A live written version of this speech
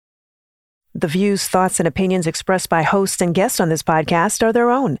The views, thoughts, and opinions expressed by hosts and guests on this podcast are their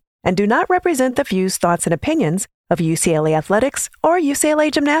own and do not represent the views, thoughts, and opinions of UCLA Athletics or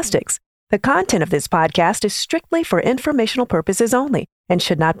UCLA Gymnastics. The content of this podcast is strictly for informational purposes only and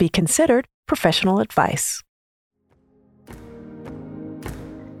should not be considered professional advice.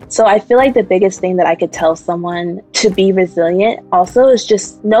 So I feel like the biggest thing that I could tell someone to be resilient also is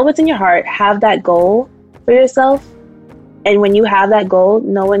just know what's in your heart, have that goal for yourself. And when you have that goal,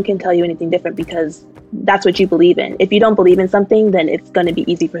 no one can tell you anything different because that's what you believe in. If you don't believe in something, then it's going to be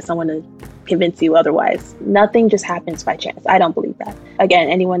easy for someone to convince you otherwise. Nothing just happens by chance. I don't believe that. Again,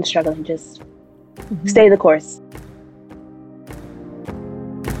 anyone struggling, just stay the course.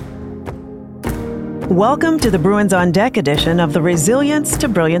 Welcome to the Bruins on Deck edition of the Resilience to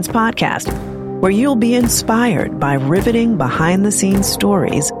Brilliance podcast, where you'll be inspired by riveting behind-the-scenes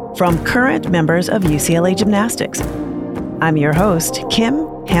stories from current members of UCLA Gymnastics. I'm your host,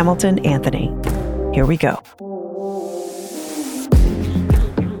 Kim Hamilton Anthony. Here we go.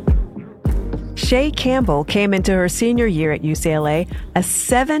 Chae Campbell came into her senior year at UCLA a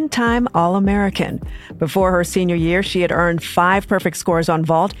 7-time All-American. Before her senior year, she had earned 5 perfect scores on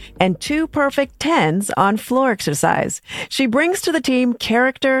vault and 2 perfect 10s on floor exercise. She brings to the team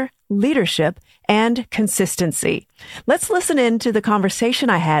character, leadership, and consistency. Let's listen in to the conversation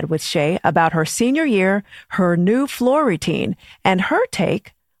I had with Chae about her senior year, her new floor routine, and her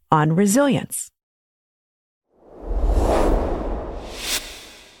take on resilience.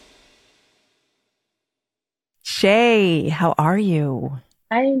 Chae, how are you?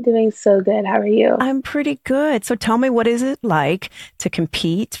 I am doing so good. How are you? I'm pretty good. So tell me, what is it like to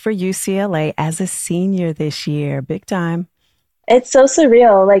compete for UCLA as a senior this year? Big time. It's so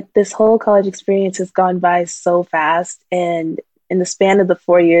surreal. Like, this whole college experience has gone by so fast. And in the span of the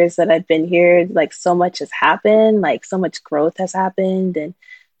 4 years that I've been here, like, so much has happened, like so much growth has happened and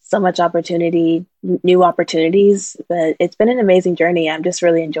so much opportunity, new opportunities. But it's been an amazing journey. I'm just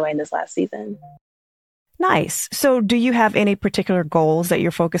really enjoying this last season. Nice. So do you have any particular goals that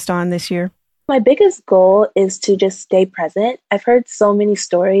you're focused on this year? My biggest goal is to just stay present. I've heard so many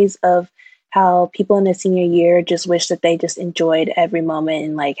stories of how people in their senior year just wish that they just enjoyed every moment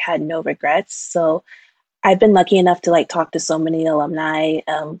and like had no regrets. So I've been lucky enough to like talk to so many alumni,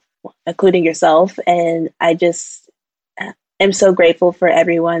 including yourself. And I just am so grateful for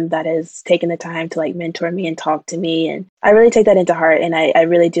everyone that has taken the time to like mentor me and talk to me. And I really take that into heart. And I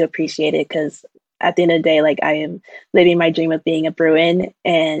really do appreciate it because at the end of the day, like, I am living my dream of being a Bruin,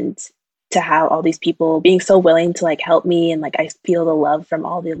 and to have all these people being so willing to like help me and like I feel the love from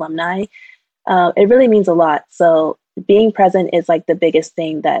all the alumni. It really means a lot. So being present is like the biggest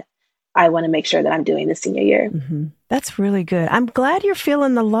thing that I want to make sure that I'm doing this senior year. Mm-hmm. That's really good. I'm glad you're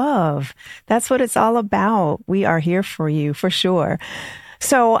feeling the love. That's what it's all about. We are here for you for sure.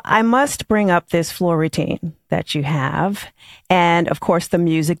 So I must bring up this floor routine that you have, and of course the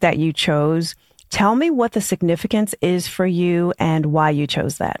music that you chose. Tell me what the significance is for you and why you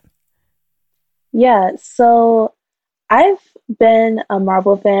chose that. Yeah, so I've been a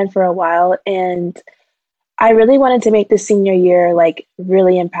Marvel fan for a while, and I really wanted to make this senior year like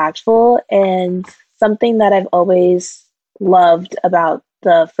really impactful. And something that I've always loved about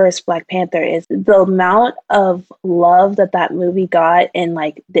the first Black Panther is the amount of love that that movie got and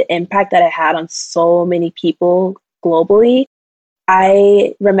like the impact that it had on so many people globally.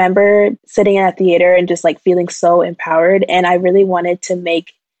 I remember sitting in a theater and just like feeling so empowered. And I really wanted to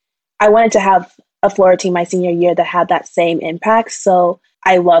have a floor routine my senior year that had that same impact. So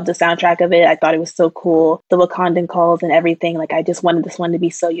I loved the soundtrack of it. I thought it was so cool. The Wakandan calls and everything. Like, I just wanted this one to be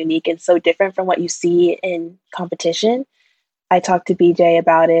so unique and so different from what you see in competition. I talked to BJ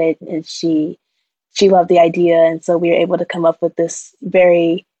about it, and she loved the idea. And so we were able to come up with this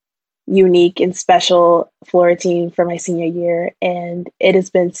very unique and special floor routine for my senior year. And it has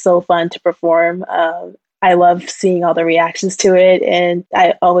been so fun to perform. I love seeing all the reactions to it. And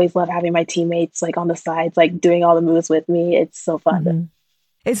I always love having my teammates like on the sides, like doing all the moves with me. It's so fun. Mm-hmm.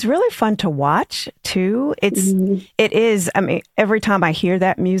 It's really fun to watch too. It is. I mean, every time I hear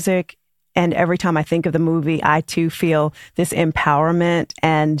that music and every time I think of the movie, I too feel this empowerment,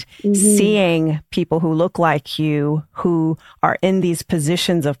 and seeing people who look like you, who are in these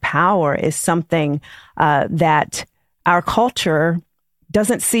positions of power, is something that our culture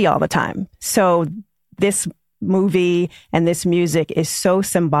doesn't see all the time. So this movie and this music is so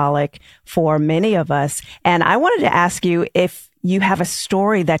symbolic for many of us. And I wanted to ask you if you have a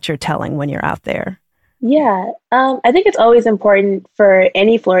story that you're telling when you're out there. Yeah, I think it's always important for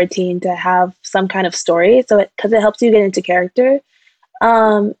any floor routine to have some kind of story, because it helps you get into character.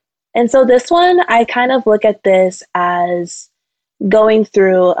 And so this one, I kind of look at this as going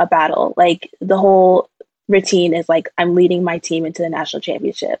through a battle. Like the whole routine is like, I'm leading my team into the national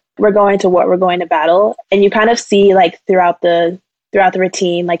championship. We're going to war, we're going to battle. And you kind of see like throughout the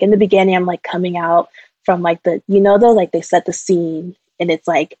routine, like in the beginning, I'm like coming out from like like they set the scene and it's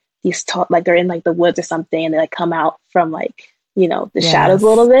like these like they're in like the woods or something and they like come out from like, the shadows a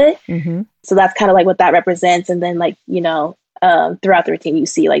little bit. Mm-hmm. So that's kind of like what that represents. And then like, throughout the routine, you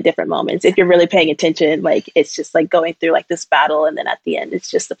see like different moments. If you're really paying attention, like it's just like going through like this battle. And then at the end, it's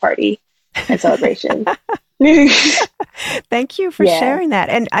just a party and celebration. Thank you for sharing that.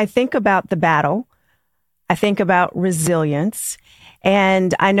 And I think about the battle. I think about resilience.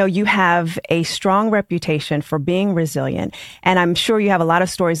 And I know you have a strong reputation for being resilient. And I'm sure you have a lot of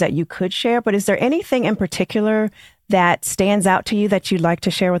stories that you could share. But is there anything in particular that stands out to you that you'd like to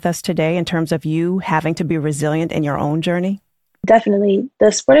share with us today in terms of you having to be resilient in your own journey? Definitely.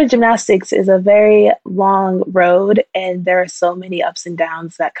 The sport of gymnastics is a very long road and there are so many ups and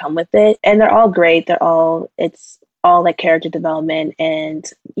downs that come with it. And they're all great. It's all like character development. And,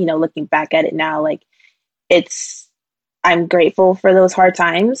 looking back at it now, like I'm grateful for those hard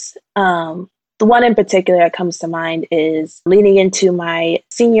times. The one in particular that comes to mind is leading into my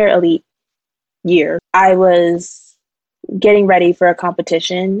senior elite year. I was getting ready for a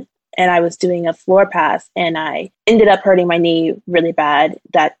competition and I was doing a floor pass and I ended up hurting my knee really bad.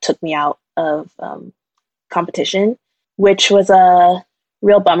 That took me out of competition, which was a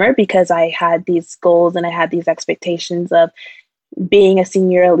real bummer because I had these goals and I had these expectations of being a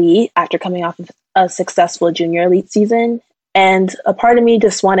senior elite after coming off of a successful junior elite season. And a part of me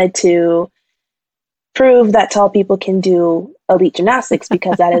just wanted to prove that tall people can do elite gymnastics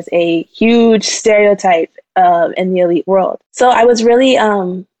because that is a huge stereotype in the elite world. So I was really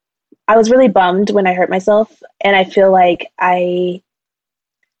bummed when I hurt myself. And I feel like I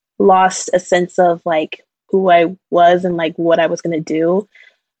lost a sense of like who I was and like what I was going to do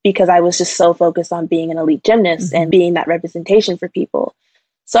because I was just so focused on being an elite gymnast and being that representation for people.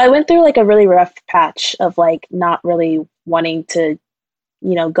 So I went through like a really rough patch of like not really wanting to,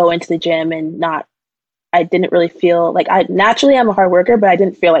 go into the gym and I didn't really feel like I'm a hard worker, but I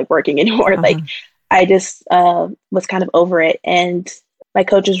didn't feel like working anymore. Like I just was kind of over it. And my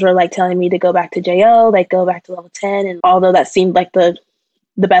coaches were like telling me to go back to JO, like go back to level 10. And although that seemed like the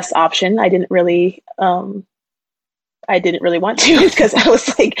best option, I didn't really want to because I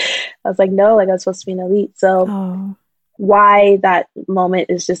was like, no, like I was supposed to be an elite. So why that moment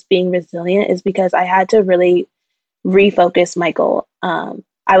is just being resilient is because I had to really refocus my goal.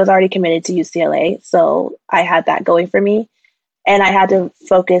 I was already committed to UCLA, so I had that going for me. And I had to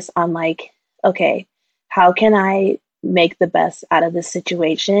focus on like, okay, how can I make the best out of this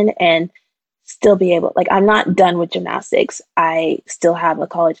situation and still be able, like, I'm not done with gymnastics. I still have a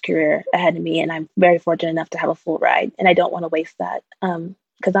college career ahead of me and I'm very fortunate enough to have a full ride and I don't want to waste that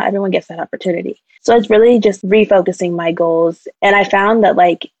because not everyone gets that opportunity. So it's really just refocusing my goals. And I found that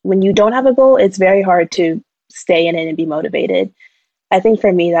like when you don't have a goal, it's very hard to stay in it and be motivated. I think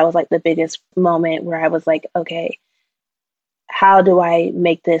for me, that was like the biggest moment where I was like, okay, how do I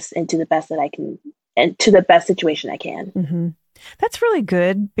make this into the best that I can and to the best situation I can? Mm-hmm. That's really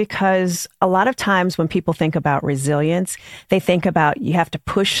good because a lot of times when people think about resilience, they think about you have to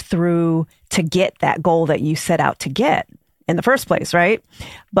push through to get that goal that you set out to get in the first place, right?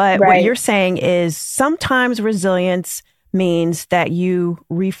 But what you're saying is sometimes resilience means that you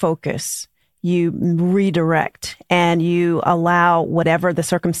refocus, you redirect, and you allow whatever the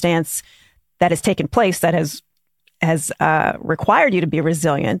circumstance that has taken place that has required you to be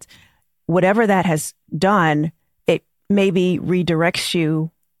resilient, whatever that has done, it maybe redirects you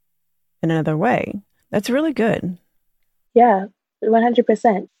in another way. That's really good. Yeah,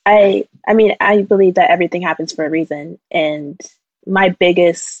 100%. I mean, I believe that everything happens for a reason. And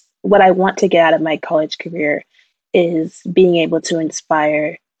what I want to get out of my college career is being able to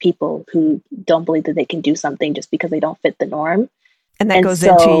inspire people who don't believe that they can do something just because they don't fit the norm. And that goes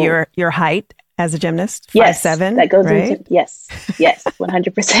into your height as a gymnast, 5'7", yes, that goes right? into, yes, 100%.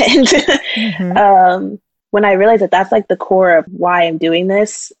 Mm-hmm. When I realized that that's like the core of why I'm doing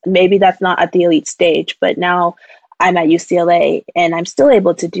this, maybe that's not at the elite stage, but now I'm at UCLA and I'm still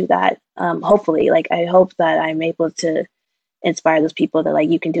able to do that. Hopefully, like I hope that I'm able to inspire those people that like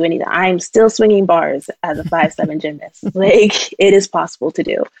you can do anything. I'm still swinging bars as a 5'7" gymnast. Like it is possible to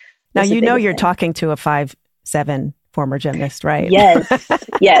do. Now you're talking to a 5'7" former gymnast, right?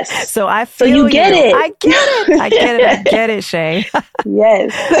 Yes. So I so feel you get it. I get it, Chae.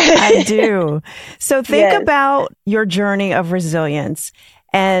 Yes, I do. So think about your journey of resilience,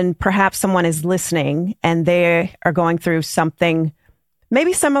 and perhaps someone is listening and they are going through something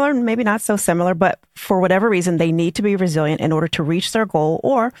maybe similar, maybe not so similar, but for whatever reason, they need to be resilient in order to reach their goal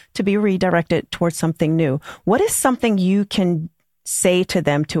or to be redirected towards something new. What is something you can say to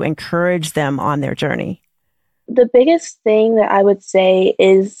them to encourage them on their journey? The biggest thing that I would say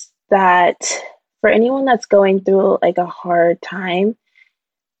is that for anyone that's going through like a hard time,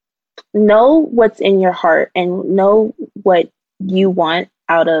 know what's in your heart and know what you want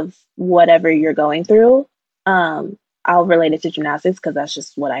out of whatever you're going through. I'll relate it to gymnastics because that's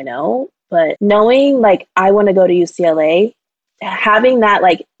just what I know. But knowing like I want to go to UCLA, having that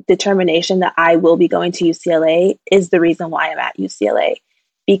like determination that I will be going to UCLA is the reason why I'm at UCLA,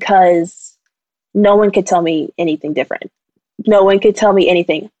 because no one could tell me anything different. No one could tell me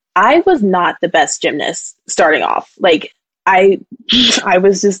anything. I was not the best gymnast starting off. Like I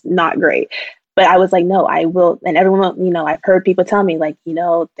was just not great. But I was like, no, I will. And everyone, I've heard people tell me like,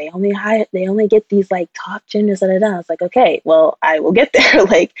 they only get these like top gymnasts. I was like, okay, well, I will get there.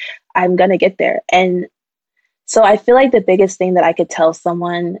 Like, I'm going to get there. And so I feel like the biggest thing that I could tell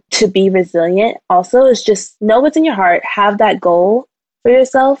someone to be resilient also is just know what's in your heart, have that goal for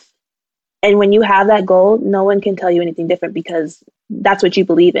yourself. And when you have that goal, no one can tell you anything different because that's what you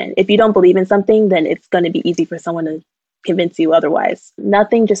believe in. If you don't believe in something, then it's going to be easy for someone to convince you otherwise.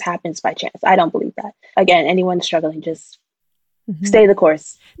 Nothing just happens by chance. I don't believe that. Again, anyone struggling, just stay the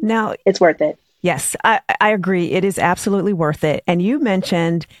course. Now, it's worth it. Yes, I agree. It is absolutely worth it. And you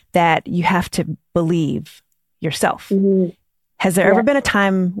mentioned that you have to believe yourself. Mm-hmm. Has there ever been a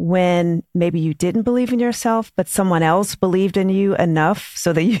time when maybe you didn't believe in yourself, but someone else believed in you enough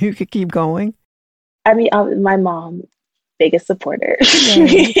so that you could keep going? I mean, my mom, biggest supporter.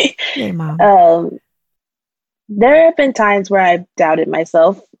 Yay, Mom. There have been times where I've doubted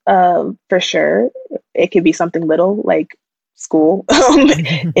myself, for sure. It could be something little like school.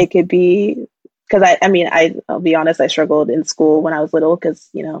 It could be because I'll be honest, I struggled in school when I was little because,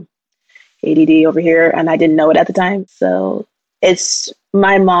 ADD over here, and I didn't know it at the time. So it's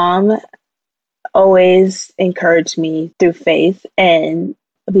my mom always encouraged me through faith, and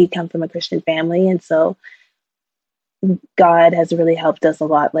we come from a Christian family. And so God has really helped us a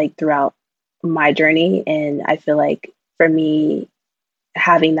lot, like throughout my journey. And I feel like for me,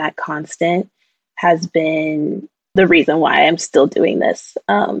 having that constant has been the reason why I'm still doing this,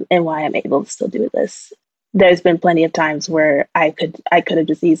 and why I'm able to still do this. There's been plenty of times where I could have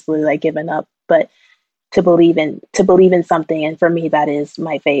just easily like given up, but to believe in something, and for me that is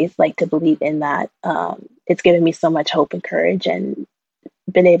my faith. Like to believe in that, it's given me so much hope and courage, and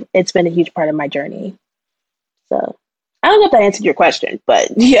it's been a huge part of my journey. So I don't know if that answered your question, but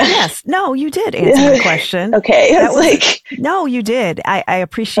yeah. Yes. No, you did answer my question. Okay. No, you did. I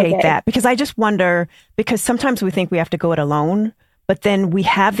appreciate that, because I just wonder, because sometimes we think we have to go it alone, but then we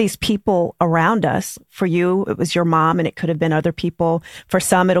have these people around us. For you, it was your mom, and it could have been other people. For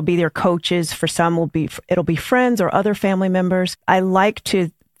some, it'll be their coaches. For some, it'll be friends or other family members. I like to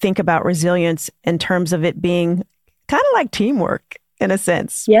think about resilience in terms of it being kind of like teamwork, in a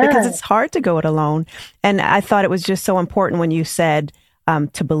sense, because it's hard to go it alone. And I thought it was just so important when you said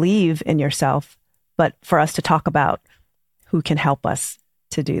to believe in yourself, but for us to talk about who can help us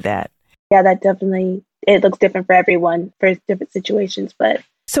to do that. Yeah, that definitely, it looks different for everyone for different situations. But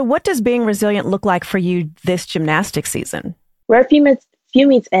so what does being resilient look like for you this gymnastics season? We're a few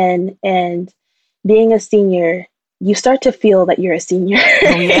meets in, and being a senior, you start to feel that you're a senior.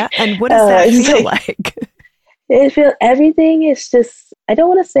 Oh yeah? And what does that feel like? Everything is just, I don't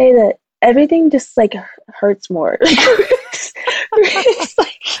want to say that everything just like hurts more.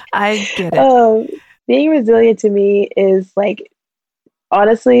 I get it. Being resilient to me is like,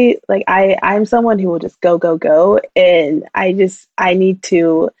 honestly, like I'm someone who will just go. And I need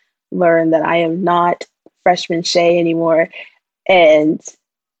to learn that I am not freshman Chae anymore. And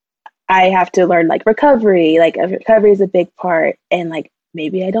I have to learn like recovery. Like recovery is a big part. And like,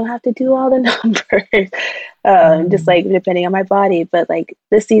 maybe I don't have to do all the numbers, just like depending on my body. But like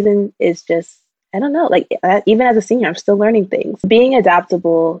this season is just, I don't know, like even as a senior, I'm still learning things. Being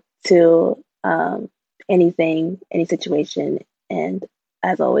adaptable to anything, any situation, and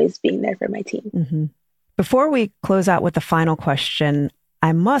as always, being there for my team. Mm-hmm. Before we close out with the final question,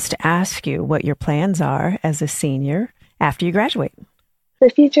 I must ask you what your plans are as a senior after you graduate. The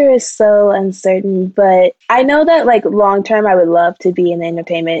future is so uncertain, but I know that like long term, I would love to be in the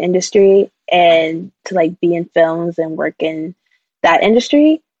entertainment industry and to like be in films and work in that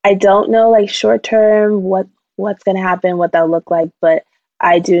industry. I don't know like short term what's going to happen, what that'll look like, but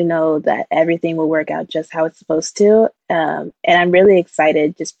I do know that everything will work out just how it's supposed to. And I'm really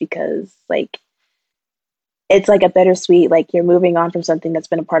excited just because like it's like a bittersweet, like you're moving on from something that's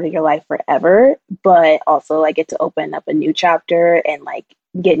been a part of your life forever, but also I get to open up a new chapter and like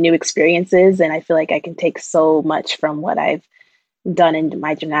get new experiences. And I feel like I can take so much from what I've done in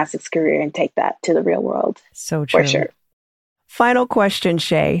my gymnastics career and take that to the real world. So true. For sure. Final question,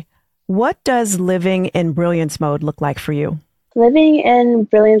 Chae. What does living in Brilliance mode look like for you? Living in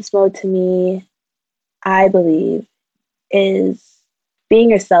Brilliance mode to me, I believe, is being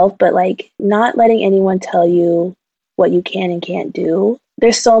yourself, but like not letting anyone tell you what you can and can't do.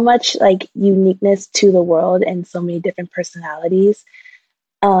 There's so much like uniqueness to the world and so many different personalities.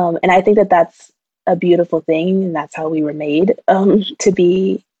 And I think that that's a beautiful thing. And that's how we were made, to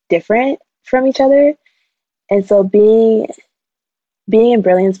be different from each other. And so being in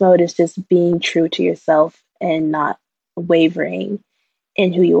Brilliance mode is just being true to yourself and not wavering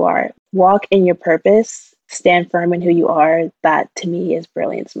in who you are. Walk in your purpose, stand firm in who you are. That to me is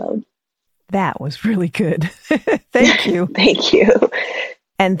Brilliance mode. That was really good. Thank you. Thank you.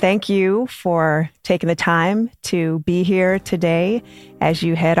 And thank you for taking the time to be here today as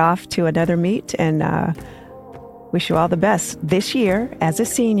you head off to another meet, and wish you all the best this year as a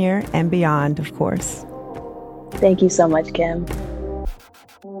senior and beyond, of course. Thank you so much, Kim.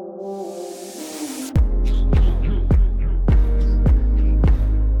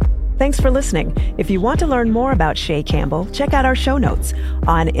 Thanks for listening. If you want to learn more about Chae Campbell, check out our show notes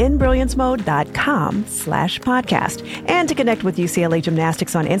on inbrilliancemode.com/podcast. And to connect with UCLA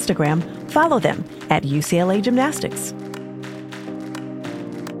Gymnastics on Instagram, follow them at UCLA Gymnastics.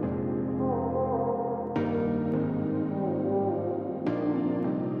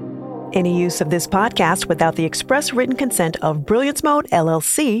 Any use of this podcast without the express written consent of Brilliance Mode,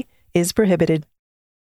 LLC is prohibited.